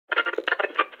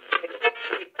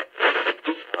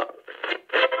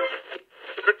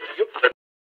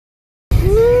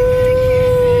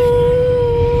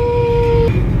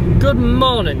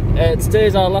morning.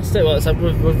 Today's our last day. Well, it's like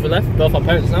we've left both our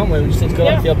parents now, we just need to go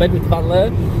back to your bed with the van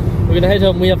later. We're gonna head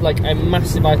home. We have like a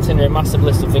massive itinerary, a massive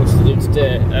list of things to do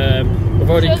today. We've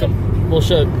already we'll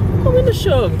show. I'm gonna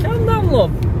show them. Calm down,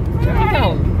 love. Calm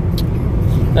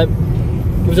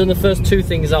down. We've done the first 2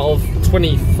 things out of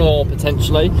 24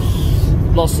 potentially.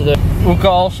 Lots to do. We've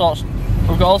got all sorts.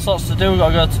 We've got all sorts to do. We've got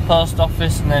to go to the post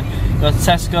office and then go to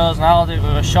Tesco's and Aldi. We've got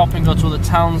to go shopping, go to other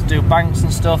towns, do banks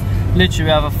and stuff. Literally, we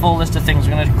have a full list of things.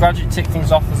 We're going to gradually tick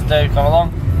things off as the day goes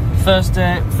along. First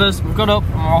we've got up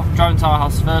and we're off driving to our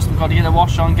house first. We've got to get a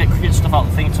wash on, get cricket stuff out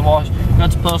of the thing to wash. Go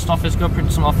to the post office, go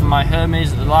print some off in my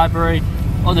Hermes at the library.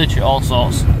 Oh, literally all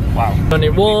sorts. Wow. Only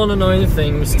one annoying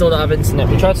thing, we still don't have internet.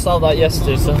 We tried to solve that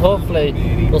yesterday, so hopefully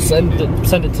we'll send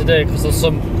it today because there's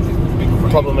some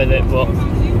problem with it, but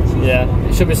yeah,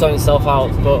 it should be sorting itself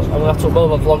out. But I'm going to have to upload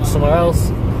my vlog somewhere else,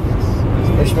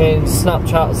 which means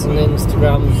Snapchats and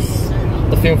Instagrams,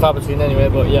 the few and far between anyway,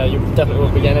 but yeah, you definitely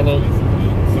won't be getting any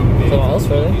something else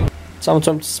really. So I'm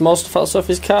jumping to some more stuff out of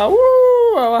Sophie's car.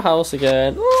 Woo! Our house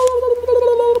again.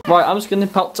 Right, I'm just going to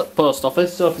nip out to the post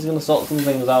office. Sophie's going to sort some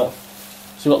things out.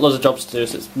 So we've got loads of jobs to do,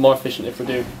 so it's more efficient if we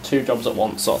do 2 jobs at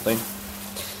once sort of thing.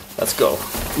 Let's go.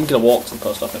 I'm going to walk to the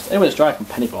post office. Anyway, it's dry from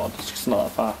Pennyboard, it's just not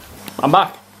that far. I'm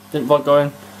back. Didn't bother going.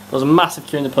 There was a massive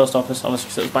queue in the post office, obviously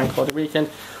because it was bank holiday weekend.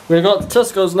 We're going to go to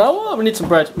Tesco's now. Oh, we need some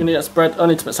bread. We need to get some bread. I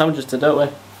need to make sandwiches too, don't we?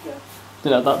 Yeah.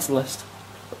 Didn't have that's the list.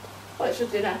 Well, it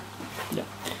should do now. Yeah.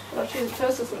 Well, cheese and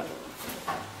toast or something.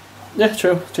 Yeah,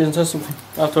 true. Cheese and toast something.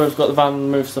 After we've got the van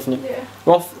and move stuff in it. Yeah.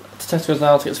 We're off to Tesco's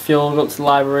now to get some fuel, go up to the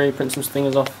library, print some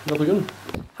things off. That'll be good.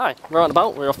 Hi, we're out and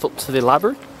about. We're off up to the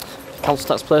library, council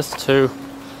tax place, to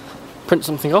print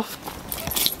something off.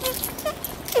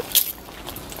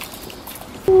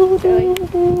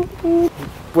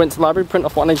 Went to the library, print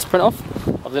off what I need to print off.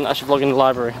 I didn't actually vlog in the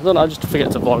library. I don't know, I just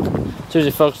forget to vlog. It's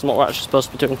usually focused on what we're actually supposed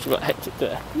to be doing because we've got a hectic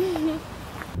day.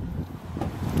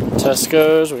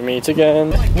 Tesco's, we meet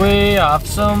again. We have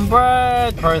some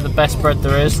bread. Probably the best bread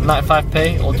there is.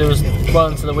 95p. It'll do us well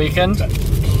into the weekend.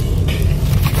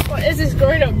 What is this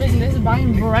grown up business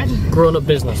buying bread? Grown up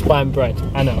business, buying bread.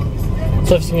 I know.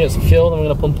 So if we get some fuel, then we're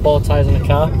going to pump all the tyres in the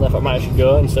car. Therefore I might actually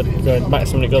go instead of going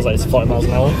maximum it goes like 40 miles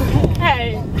an hour.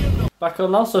 Hey! Back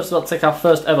on now, so it's about to take our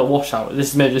first ever wash out. This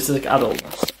is maybe just like adult.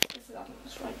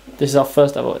 This is our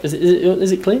first ever. Is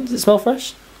it clean? Does it smell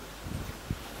fresh?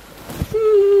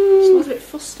 It smells a bit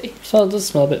fusty. So it does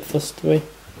smell a bit fusty.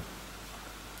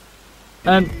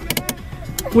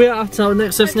 We're at our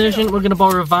next destination. We're going to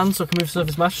borrow a van so we can move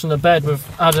Sophie's mattress on the bed. We've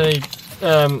had a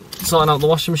sorting out the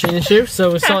washing machine issue,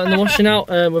 so we're sorting the washing out.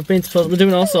 We're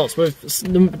doing all sorts. We've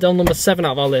done number 7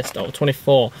 out of our list out of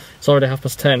 24. It's already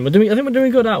 10:30. I think we're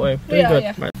doing good, aren't we? Doing good.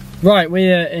 Yeah. Right,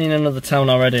 we're in another town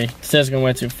already. Today's going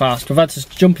way too fast. We've had to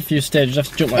jump a few stages. We have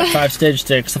to jump like 5 stages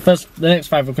today because the next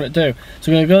 5 we're going to do.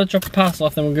 So we're going to go drop a parcel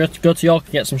off, then we're going to go to York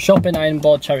and get some shopping, iron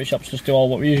board, charity shops, just do all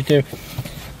what we usually do,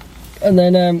 and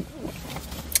then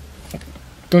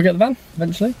go get the van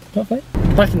eventually, hopefully.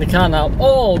 Back in the car now,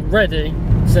 all ready.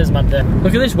 Says my day.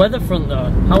 Look at this weather front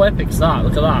though. How epic is that?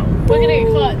 Look at that. We're gonna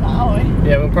get caught in that, aren't we?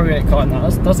 Yeah, we're probably gonna get caught in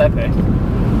that. That's epic.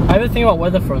 I ever think about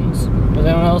weather fronts. Does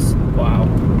anyone else? Wow.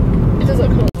 It does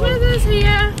look cool. Weather's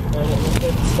here.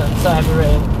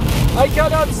 I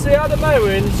cannot see out of my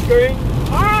windscreen.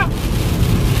 Ah!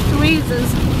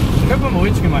 Tweezers. Remember my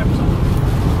windscreen wipers on?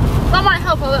 That might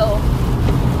help a little.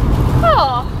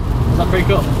 Oh. Is that pretty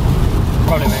cool?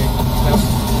 Probably me.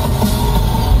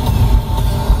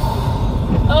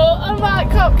 Oh, I'm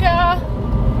back, cop car.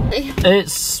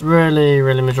 It's really,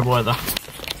 really miserable weather.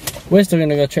 We're still going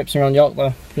to go trips around York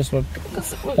though.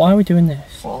 Why are we doing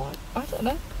this? Well, I don't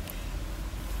know.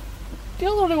 The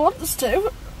other one who wants us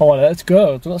to. Oh, well, let's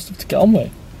go. There's a lot of stuff to get on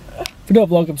with. If we don't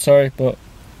vlog, I'm sorry, but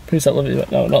please don't love you.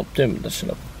 No, not doing this.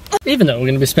 Shut up. Even though we're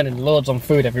going to be spending loads on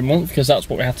food every month, because that's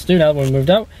what we have to do now when we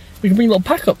moved out, we can bring little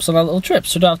pack-ups on our little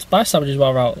trips, so we don't have to buy sandwiches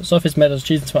while we're out. Sophie's made us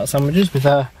cheese and tomato sandwiches with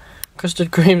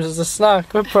custard creams as a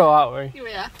snack. We're pro, aren't we?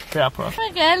 Yeah. We are pro.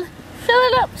 Again,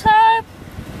 filling up time.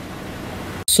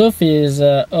 Sophie is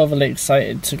overly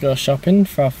excited to go shopping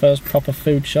for our first proper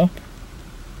food shop.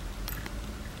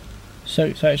 So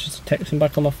excited she's texting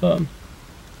back on my phone.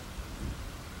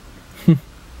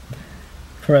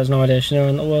 Claire has no idea she's nowhere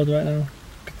in the world right now.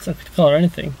 I could call her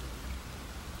anything.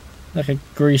 Like a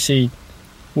greasy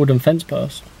wooden fence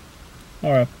post.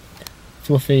 Or a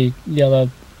fluffy yellow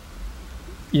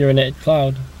urinated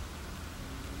cloud.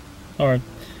 Or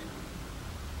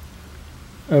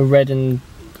a red and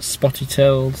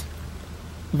spotty-tailed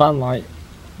van light.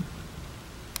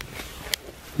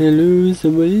 Hello,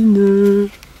 somebody there.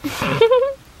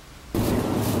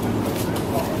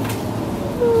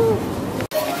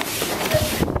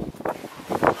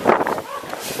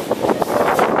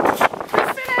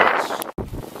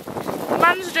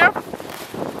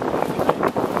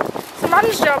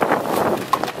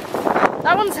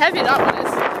 one's heavy, that one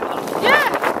is.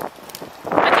 Yeah!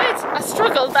 I did. I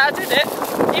struggled, but I did it.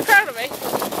 Are you proud of me?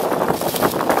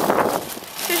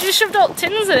 Because you shoved all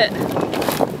tins in it.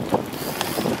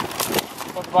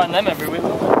 We're buying them every week,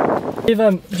 won't we?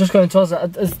 We've just got into Asda. I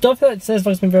don't feel like today's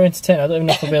vlog's been very entertaining. I don't even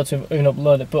know if I'll be able to even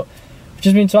upload it, but we've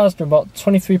just been to Asda, about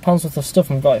 £23 worth of stuff,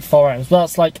 and we've got like 4 items. Well,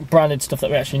 that's like branded stuff that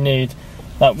we actually need.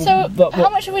 So, how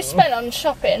much have we spent on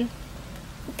shopping?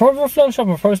 Probably roughly on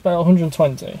shopping, we've probably spent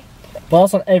 120. But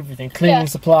that's on everything: cleaning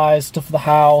supplies, stuff for the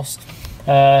house,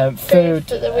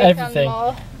 food, everything.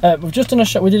 We've just done a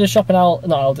shop. We did a shop in not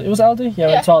Aldi. It was Aldi. Yeah,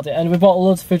 we went to Aldi, and we bought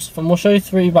loads of food stuff. And we'll show you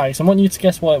 3 bags. I want you to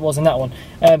guess what it was in that one.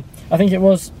 I think it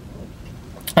was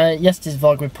yesterday's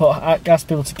vlog. We asked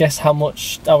people to guess how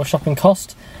much our shopping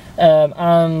cost.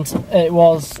 And it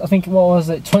was, I think, what was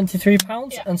it,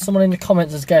 £23? Yeah. And someone in the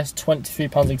comments has guessed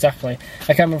 £23 exactly. I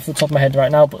can't remember off the top of my head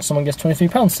right now, but someone guessed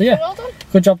 £23. So yeah, well done.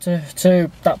 Good job to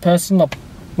that person. We're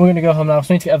going to go home now, so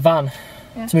we need to get a van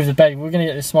to move the bed. We're going to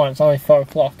get it this morning. It's only 4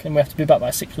 o'clock, and we have to be back by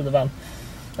 6 with the van.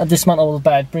 I'd dismantle the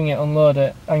bed, bring it, unload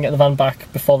it, and get the van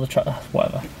back before the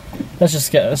whatever. Let's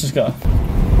just go.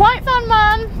 White van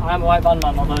man! I am a white van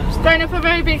man, although going up a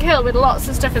very big hill with lots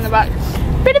of stuff in the back.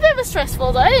 Been a bit of a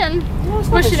stressful day and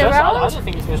pushing around. I don't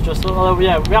think it's been stressful, although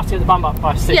yeah, we have to get the van back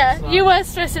by 6. Yeah, so. You were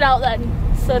stressing out then.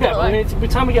 So yeah, by the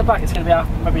time we get back, it's going to be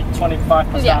maybe 25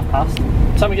 past half past. By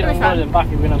the time we get unloaded and back,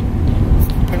 we're going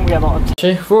to get a lot of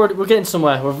time. We're getting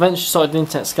somewhere. We've eventually started the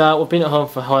internet scout. We've been at home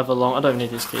for however long. I don't even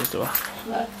need these keys, do I?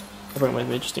 No. I'll bring them with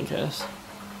me just in case.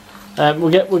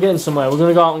 We're getting somewhere. We're going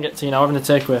to go out and get tea now. We're having a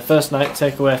takeaway. First night,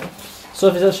 takeaway.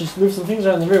 Sophie's actually moved some things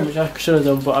around the room, which I should have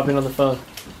done, but I've been on the phone.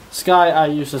 Sky are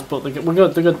useless, but we're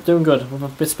good, they're good, doing good.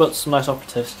 We've bespoke some nice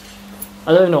operatives.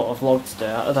 I don't know what I've vlogged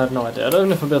today, I have no idea. I don't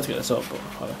know if I'll be able to get this up, but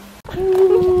whatever.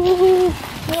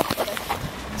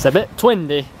 It's a bit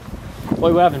twindy.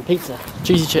 What are we having? Pizza,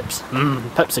 cheesy chips,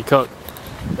 Pepsi, Coke.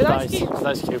 With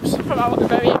ice cubes.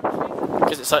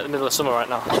 Because it's like the middle of summer right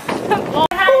now.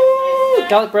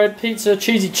 Garlic bread, pizza,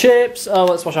 cheesy chips. Oh,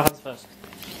 let's wash our hands first.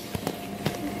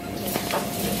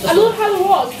 I love how the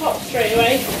water's hot straight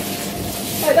away.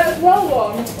 Like, that's well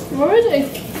warm already.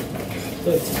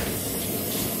 Good.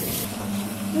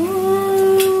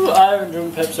 Ooh, I haven't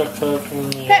drunk Pepsi or Coke.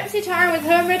 Pepsi time with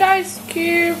homemade ice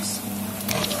cubes.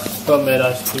 Homemade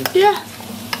ice cubes? Yeah.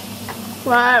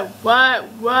 Wow, wow,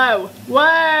 wow,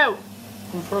 wow.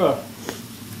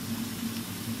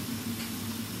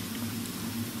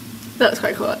 That's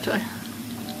quite cool actually.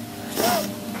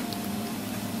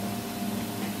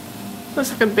 Looks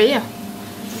like a beer.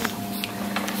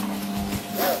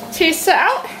 Taste it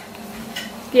out.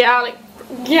 Garlic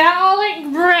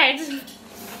bread.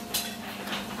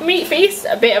 Meat feast,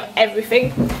 a bit of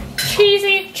everything.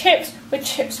 Cheesy chips with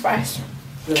chip spice.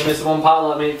 You're gonna miss one part of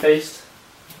that meat feast.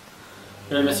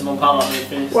 You're gonna miss one part of that meat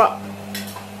feast. What?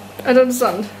 I don't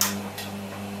understand.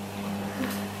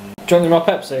 Do you want more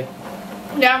Pepsi?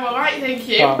 Yeah, I'm alright, thank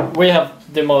you. We have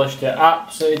demolished it,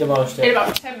 absolutely demolished it. In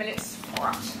about 10 minutes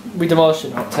flat. We demolished it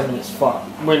in about 10 minutes flat.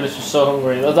 We're literally so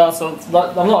hungry. I'm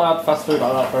not had fast food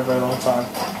like that for a very long time.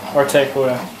 Or a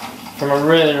takeaway. From a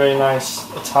really, really nice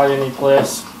Italian-y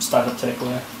place, standard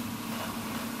takeaway.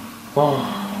 Oh,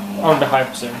 I'm gonna be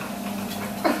hyper soon.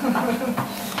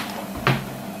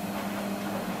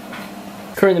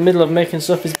 Currently in the middle of making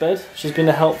Sophie's bed. She's been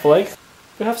a helpful egg.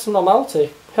 We have some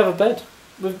normality. We have a bed.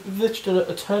 We've literally done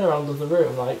a turnaround of the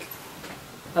room, like.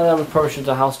 I know we probably should have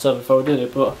done a house tour before we did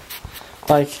it, but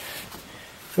like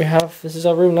we have. This is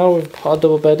our room now. We've put a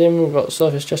double bed in. We've got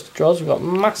Sophie's chest of drawers. We've got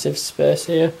massive space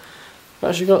here. We've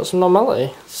actually got some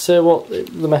normality. To say what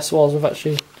the mess was, we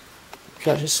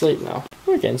can actually sleep now.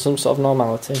 We're getting some sort of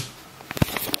normality.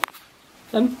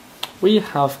 We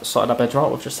have sorted our bedroom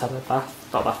out. We've just had a bath,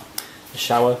 not a bath, a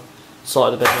shower.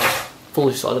 Sorted the bedroom out.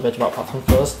 Fully sorted the bedroom out apart from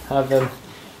clothes. I've been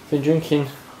drinking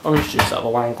orange juice out of a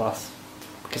wine glass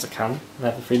because I can. I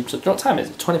have the freedom to. Do you know what time it is?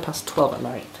 It's 20 past 12 at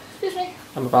night. Excuse me.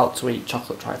 I'm about to eat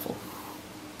chocolate trifle.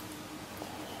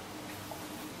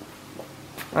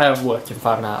 I have worked in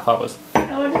 5.5 hours.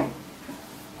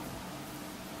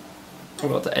 I'm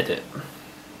about to edit.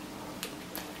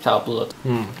 Cow blood.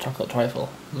 Chocolate trifle.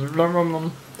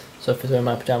 Sophie's wearing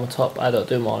my pyjama top. I don't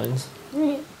do mornings.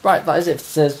 Right, that is it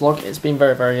for today's vlog. It's been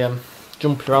very, very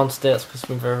jumpy around today. That's because it's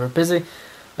been very, very busy.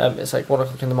 It's like 1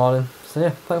 o'clock in the morning. So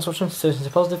yeah, thanks for watching. Stay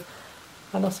positive.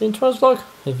 And I'll see you in tomorrow's vlog,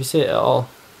 if you see it at all.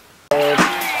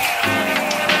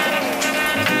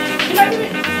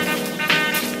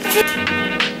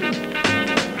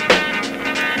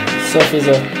 Sophie's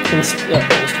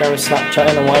Instagram,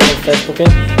 Snapchatting and whining,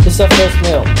 Facebooking. This is our first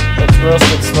meal. It's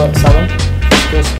roasted smoked salmon.